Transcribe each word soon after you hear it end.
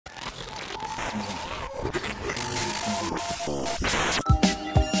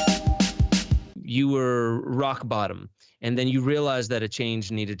You were rock bottom, and then you realized that a change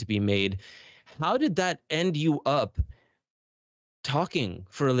needed to be made. How did that end you up talking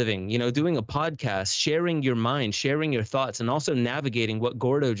for a living, doing a podcast, sharing your mind, sharing your thoughts, and also navigating what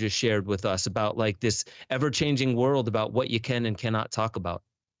Gordo just shared with us about like this ever-changing world about what you can and cannot talk about?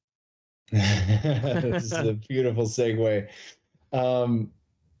 This is a beautiful segue.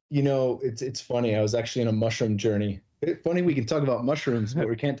 It's funny. I was actually on a mushroom journey. It's funny we can talk about mushrooms, but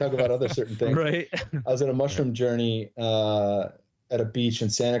we can't talk about other certain things. Right. I was on a mushroom journey at a beach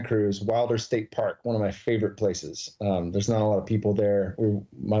in Santa Cruz, Wilder State Park, one of my favorite places. There's not a lot of people there.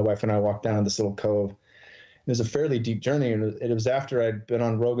 My wife and I walked down this little cove. It was a fairly deep journey, and it was after I'd been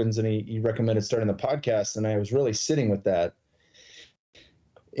on Rogan's, and he recommended starting the podcast, and I was really sitting with that.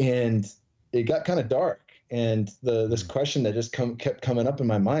 And it got kind of dark, and this question that just kept coming up in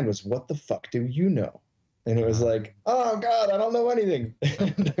my mind was, what the fuck do you know? And it was like, oh God, I don't know anything.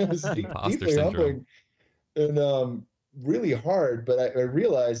 It was deeply humbling and really hard. But I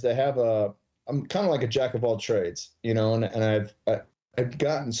realized I'm kind of like a jack of all trades, and I've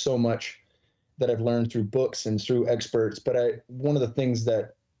gotten so much that I've learned through books and through experts. But one of the things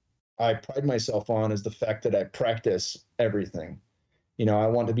that I pride myself on is the fact that I practice everything. I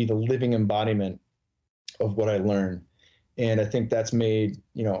want to be the living embodiment of what I learn. And I think that's made,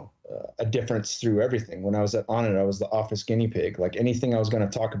 a difference through everything. When I was at Onnit, I was the office guinea pig. Like anything I was going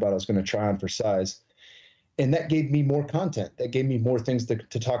to talk about, I was going to try on for size. And that gave me more content. That gave me more things to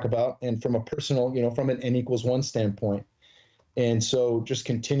talk about. And from a personal, from an N=1 standpoint. And so just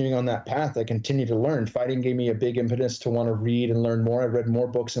continuing on that path, I continue to learn. Fighting gave me a big impetus to want to read and learn more. I read more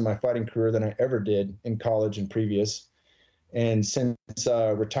books in my fighting career than I ever did in college and previous. And since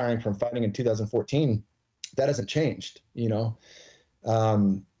retiring from fighting in 2014, that hasn't changed.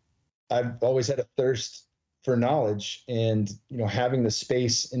 I've always had a thirst for knowledge, and having the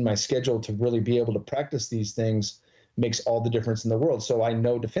space in my schedule to really be able to practice these things makes all the difference in the world. So I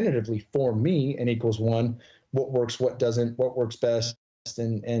know definitively for me, N=1, what works, what doesn't, what works best,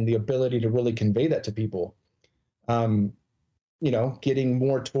 and the ability to really convey that to people. Getting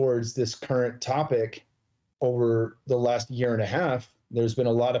more towards this current topic over the last year and a half, there's been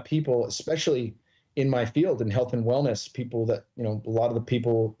a lot of people, especially in my field in health and wellness, people that, a lot of the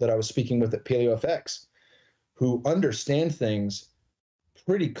people that I was speaking with at PaleoFX who understand things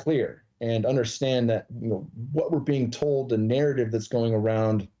pretty clear and understand that, what we're being told, the narrative that's going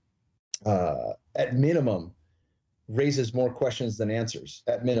around, at minimum, raises more questions than answers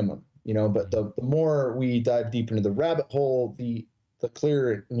at minimum, but the more we dive deep into the rabbit hole, the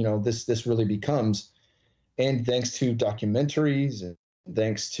clearer, this really becomes. And thanks to documentaries and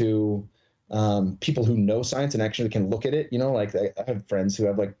thanks to people who know science and actually can look at it, like I have friends who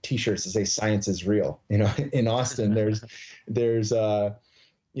have like T-shirts that say "Science is real." In Austin, there's the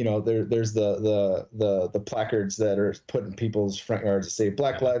placards that are put in people's front yards that say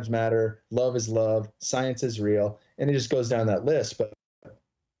 "Black Lives Matter," "Love is love," "Science is real," and it just goes down that list. But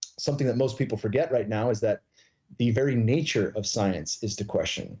something that most people forget right now is that the very nature of science is to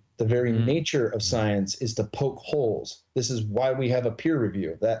question. The very nature of science is to poke holes. This is why we have a peer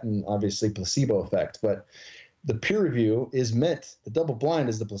review, that and obviously placebo effect. But the peer review is meant, the double blind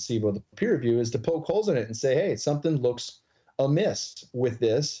is the placebo. The peer review is to poke holes in it and say, hey, something looks amiss with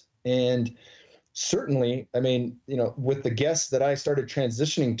this. And certainly, with the guests that I started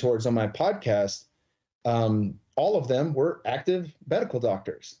transitioning towards on my podcast, all of them were active medical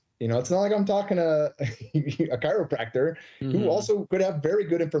doctors. It's not like I'm talking to a chiropractor who also could have very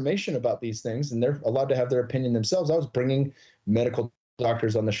good information about these things, and they're allowed to have their opinion themselves. I was bringing medical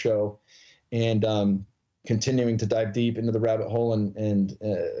doctors on the show and continuing to dive deep into the rabbit hole and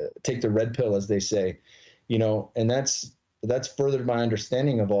take the red pill, as they say, and that's furthered my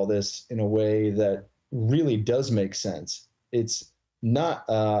understanding of all this in a way that really does make sense. It's not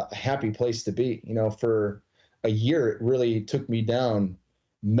a happy place to be. For a year, it really took me down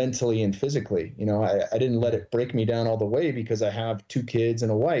mentally and physically. I didn't let it break me down all the way because I have 2 kids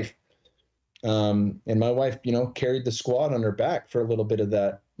and a wife. And my wife, carried the squad on her back for a little bit of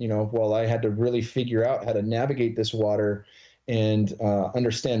that, while I had to really figure out how to navigate this water and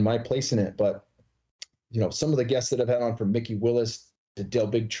understand my place in it. But, some of the guests that I've had on, from Mickey Willis to Dale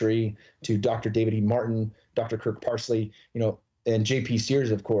Bigtree to Dr. David E. Martin, Dr. Kirk Parsley, and JP Sears,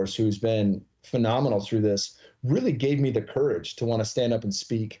 of course, who's been phenomenal through this, really gave me the courage to want to stand up and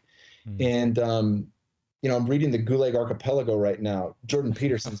speak. And, I'm reading the Gulag Archipelago right now. Jordan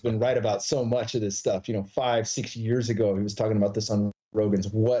Peterson's been right about so much of this stuff. 5-6 years ago, he was talking about this on Rogan's,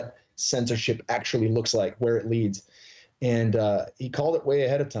 what censorship actually looks like, where it leads. And he called it way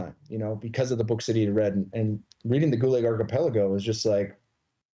ahead of time, because of the books that he had read. And reading the Gulag Archipelago was just like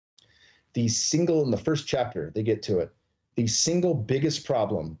in the first chapter, they get to it. The single biggest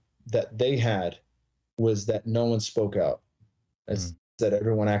problem that they had was that no one spoke out. As that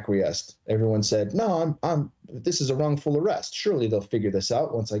everyone acquiesced. Everyone said, no, this is a wrongful arrest. Surely they'll figure this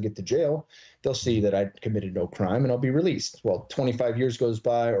out once I get to jail. They'll see that I committed no crime and I'll be released. Well, 25 years goes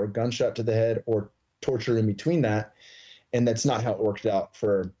by, or a gunshot to the head, or torture in between that. And that's not how it worked out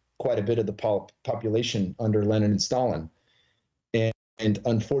for quite a bit of the population under Lenin and Stalin. And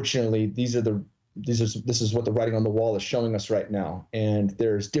unfortunately, this is what the writing on the wall is showing us right now. And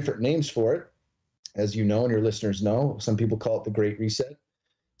there's different names for it, as you know, and your listeners know. Some people call it the Great Reset.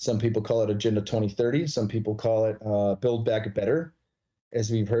 Some people call it Agenda 2030. Some people call it Build Back Better. As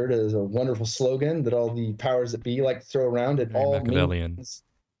we've heard, is a wonderful slogan that all the powers that be like to throw around. It all means,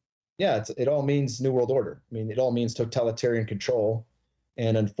 it all means New World Order. I mean, it all means totalitarian control.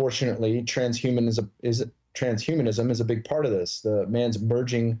 And unfortunately, transhumanism is a big part of this. The man's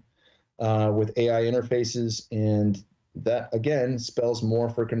merging with AI interfaces, and that again spells more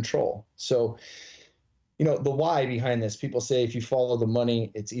for control. So, the why behind this, people say if you follow the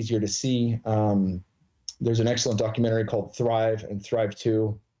money, it's easier to see. There's an excellent documentary called Thrive and Thrive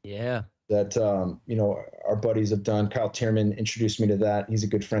 2. Yeah. That, our buddies have done. Kyle Tierman introduced me to that. He's a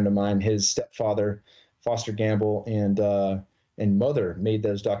good friend of mine. His stepfather, Foster Gamble, and mother made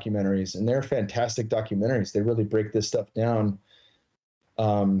those documentaries, and they're fantastic documentaries. They really break this stuff down.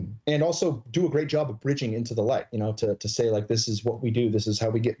 And also do a great job of bridging into the light, to say, like, this is what we do. This is how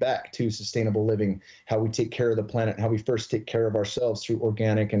we get back to sustainable living, how we take care of the planet, how we first take care of ourselves through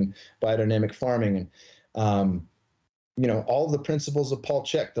organic and biodynamic farming. And, all the principles of Paul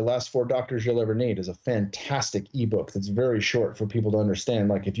Chek, The Last 4 Doctors You'll Ever Need, is a fantastic ebook that's very short for people to understand.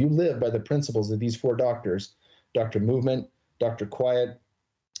 Like, if you live by the principles of these 4 doctors, Dr. Movement, Dr. Quiet,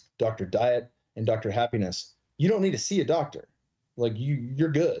 Dr. Diet, and Dr. Happiness, you don't need to see a doctor. Like, you're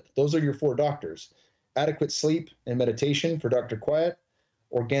good. Those are your 4 doctors. Adequate sleep and meditation for Dr. Quiet,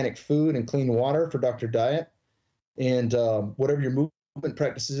 organic food and clean water for Dr. Diet, and whatever your movement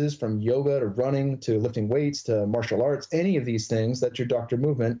practices is, from yoga to running to lifting weights to martial arts, any of these things, that's your Dr.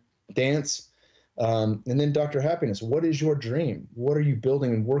 Movement. Dance, and then Dr. Happiness. What is your dream? What are you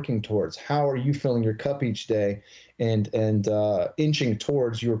building and working towards? How are you filling your cup each day and inching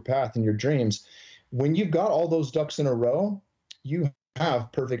towards your path and your dreams? When you've got all those ducks in a row, you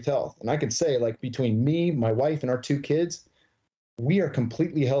have perfect health. And I can say, like, between me, my wife, and our 2 kids, we are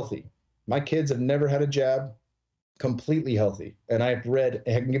completely healthy. My kids have never had a jab, completely healthy. And I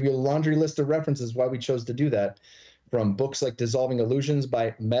can give you a laundry list of references why we chose to do that, from books like Dissolving Illusions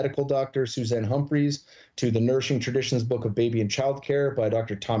by medical doctor Suzanne Humphreys, to the Nourishing Traditions book of baby and child care by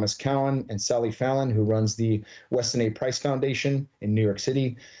Dr. Thomas Cowan and Sally Fallon, who runs the Weston A. Price Foundation in New York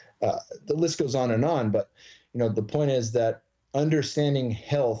City. The list goes on, but the point is that understanding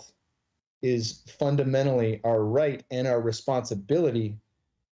health is fundamentally our right, and our responsibility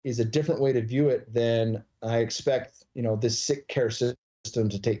is a different way to view it than I expect, this sick care system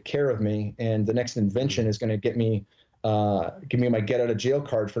to take care of me, and the next invention is going to give me my get out of jail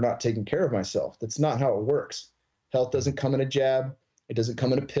card for not taking care of myself. That's not how it works. Health doesn't come in a jab. It doesn't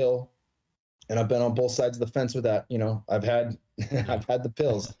come in a pill. And I've been on both sides of the fence with that. I've had the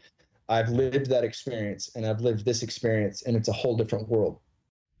pills. I've lived that experience, and I've lived this experience, and it's a whole different world.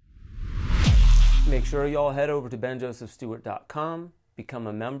 Make sure y'all head over to benjosephstewart.com, become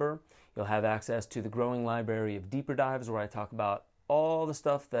a member. You'll have access to the growing library of deeper dives where I talk about all the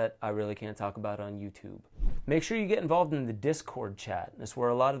stuff that I really can't talk about on YouTube. Make sure you get involved in the Discord chat. That's where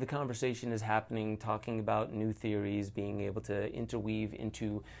a lot of the conversation is happening, talking about new theories, being able to interweave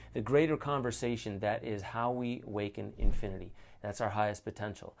into the greater conversation that is how we awaken infinity. That's our highest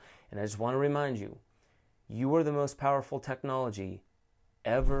potential. And I just want to remind you, you are the most powerful technology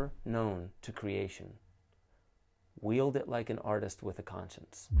ever known to creation. Wield it like an artist with a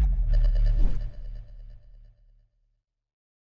conscience.